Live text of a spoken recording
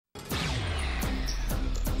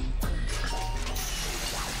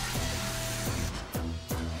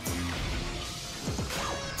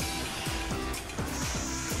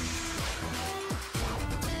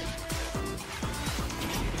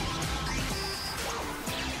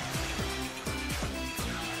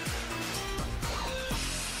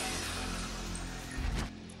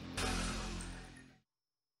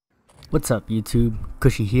What's up YouTube,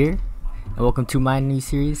 Cushy here, and welcome to my new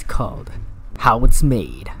series called How It's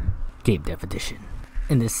Made, Game Dev Edition.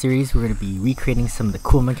 In this series we're going to be recreating some of the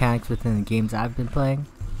cool mechanics within the games I've been playing,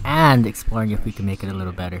 and exploring if we can make it a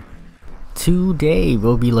little better. Today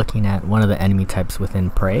we'll be looking at one of the enemy types within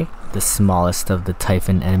Prey, the smallest of the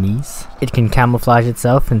Typhon enemies. It can camouflage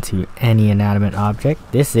itself into any inanimate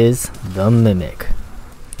object. This is the Mimic.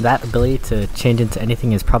 That ability to change into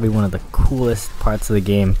anything is probably one of the coolest parts of the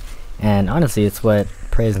game. And honestly, it's what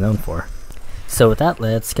Prey is known for. So with that,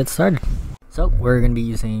 let's get started. So we're going to be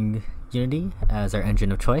using Unity as our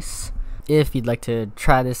engine of choice. If you'd like to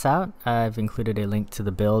try this out, I've included a link to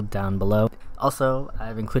the build down below. Also,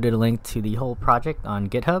 I've included a link to the whole project on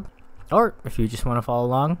Github. Or if you just want to follow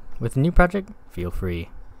along with a new project, feel free.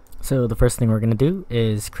 So the first thing we're going to do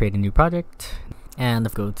is create a new project. And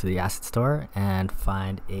let's go to the asset store and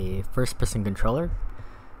find a first-person controller.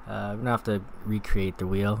 We don't have to recreate the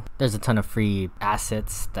wheel. There's a ton of free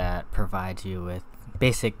assets that provide you with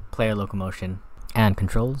basic player locomotion and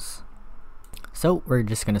controls. So we're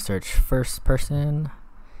just going to search first person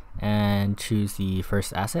and choose the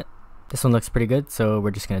first asset. This one looks pretty good, so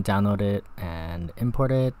we're just going to download it and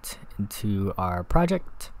import it into our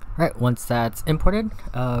project. Alright, once that's imported,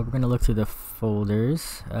 we're going to look through the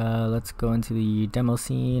folders. Let's go into the demo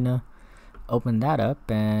scene, open that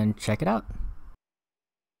up, and check it out.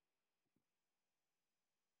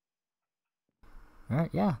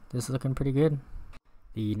 Alright, yeah, this is looking pretty good.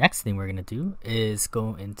 The next thing we're going to do is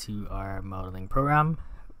go into our modeling program.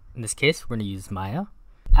 In this case, we're going to use Maya.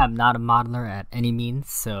 I'm not a modeler at any means,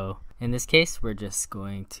 so in this case, we're just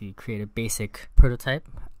going to create a basic prototype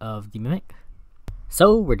of the Mimic.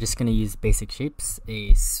 So we're just going to use basic shapes,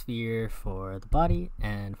 a sphere for the body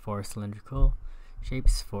and 4 cylindrical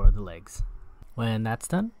shapes for the legs. When that's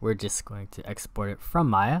done, we're just going to export it from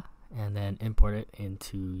Maya and then import it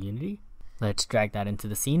into Unity. Let's drag that into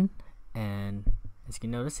the scene, and as you can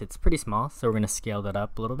notice, it's pretty small, so we're going to scale that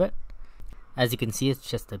up a little bit. As you can see, it's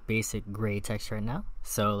just a basic gray text right now,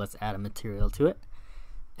 so let's add a material to it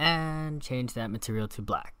and change that material to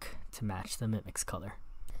black to match the Mimic's color.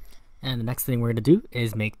 And the next thing we're going to do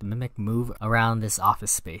is make the Mimic move around this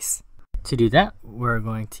office space. To do that, we're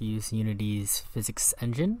going to use Unity's physics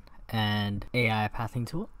engine and AI pathing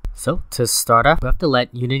tool. So to start off, we have to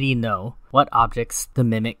let Unity know what objects the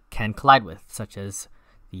Mimic can collide with, such as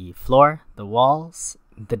the floor, the walls,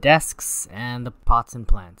 the desks, and the pots and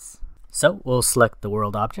plants. So we'll select the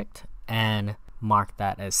world object and mark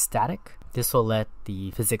that as static. This will let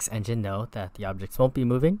the physics engine know that the objects won't be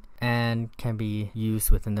moving and can be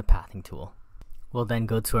used within the pathing tool. We'll then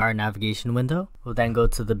go to our navigation window. We'll then go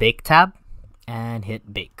to the Bake tab and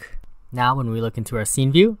hit Bake. Now when we look into our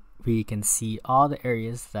scene view, we can see all the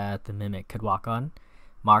areas that the Mimic could walk on,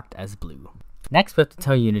 marked as blue. Next, we have to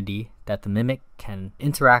tell Unity that the Mimic can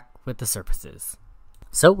interact with the surfaces.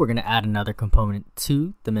 So we're going to add another component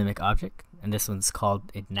to the Mimic object, and this one's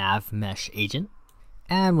called a nav mesh agent.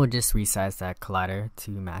 And we'll just resize that collider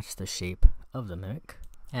to match the shape of the Mimic.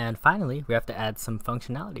 And finally, we have to add some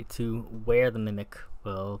functionality to where the Mimic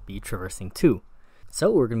will be traversing to.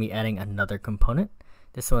 So we're going to be adding another component.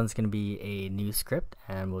 This one's going to be a new script,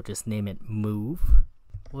 and we'll just name it Move.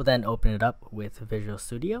 We'll then open it up with Visual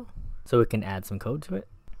Studio so we can add some code to it.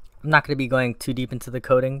 I'm not going to be going too deep into the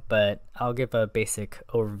coding, but I'll give a basic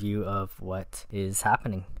overview of what is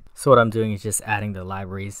happening. So what I'm doing is just adding the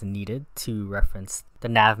libraries needed to reference the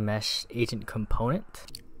nav mesh agent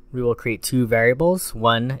component. We will create 2 variables.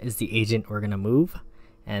 One is the agent we're going to move,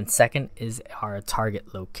 and second is our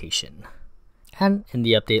target location. And in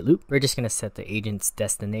the update loop, we're just going to set the agent's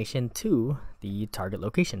destination to the target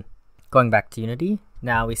location. Going back to Unity,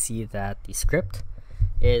 now we see that the script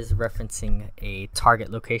is referencing a target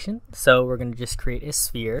location. So we're going to just create a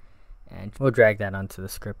sphere, and we'll drag that onto the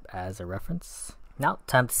script as a reference. Now,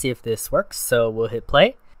 time to see if this works. So we'll hit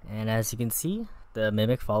play, and as you can see, the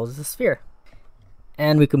Mimic follows the sphere.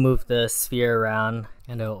 And we can move the sphere around,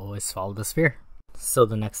 and it'll always follow the sphere. So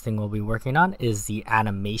the next thing we'll be working on is the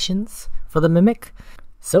animations for the Mimic.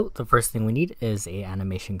 So the first thing we need is a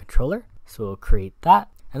animation controller. So we'll create that,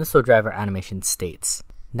 and this will drive our animation states.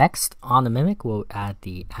 Next, on the Mimic, we'll add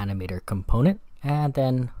the animator component and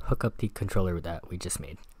then hook up the controller that we just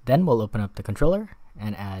made. Then we'll open up the controller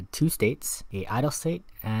and add 2 states, a idle state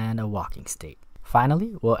and a walking state.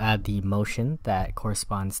 Finally, we'll add the motion that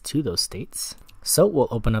corresponds to those states. So we'll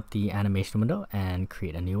open up the animation window and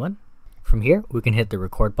create a new one. From here, we can hit the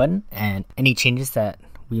record button, and any changes that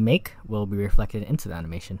we make will be reflected into the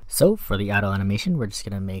animation. So for the idle animation, we're just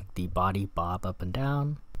going to make the body bob up and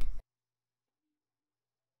down.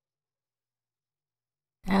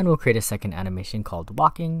 And we'll create a second animation called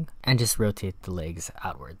walking and just rotate the legs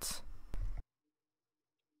outwards.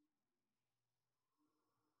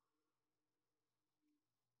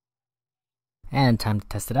 And time to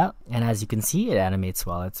test it out. And as you can see, it animates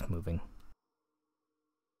while it's moving.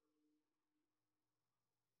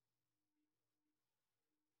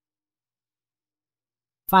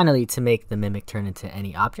 Finally, to make the mimic turn into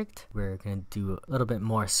any object, we're going to do a little bit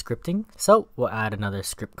more scripting. So we'll add another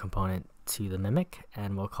script component to the mimic,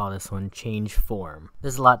 and we'll call this one change form.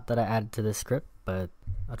 There's a lot that I added to this script, but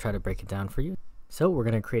I'll try to break it down for you. So we're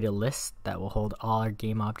going to create a list that will hold all our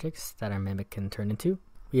game objects that our mimic can turn into.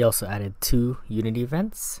 We also added 2 Unity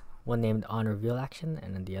events, one named onRevealAction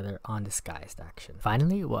and then the other onDisguisedAction.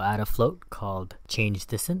 Finally, we'll add a float called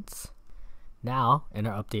changeDistance. Now, in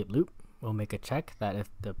our update loop, we'll make a check that if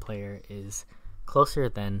the player is closer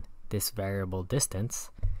than this variable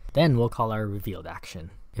distance, then we'll call our revealed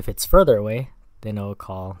action. If it's further away, then it will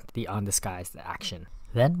call the ondisguised action.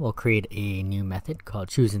 Then we'll create a new method called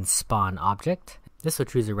choose_and_spawn_object. This will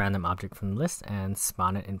choose a random object from the list and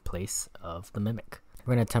spawn it in place of the mimic.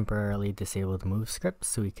 We're going to temporarily disable the move script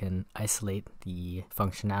so we can isolate the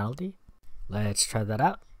functionality. Let's try that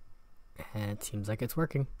out. And it seems like it's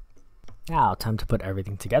working. Now, time to put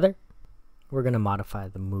everything together. We're going to modify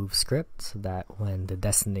the move script so that when the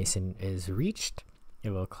destination is reached, it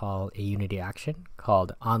will call a Unity action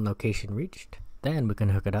called onLocationReached. Then we can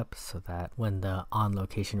hook it up so that when the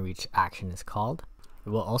onLocationReach action is called, it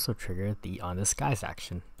will also trigger the onDisguise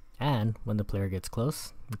action. And when the player gets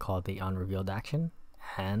close, we call the onRevealed action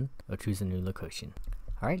and we'll choose a new location.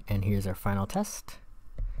 Alright, and here's our final test.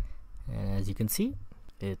 And as you can see,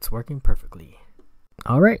 it's working perfectly.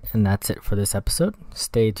 Alright, and that's it for this episode.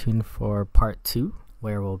 Stay tuned for part 2,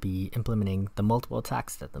 where we'll be implementing the multiple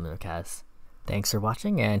attacks that the mimic has. Thanks for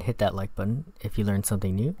watching, and hit that like button if you learned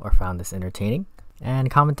something new or found this entertaining.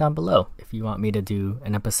 And comment down below if you want me to do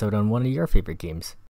an episode on one of your favorite games.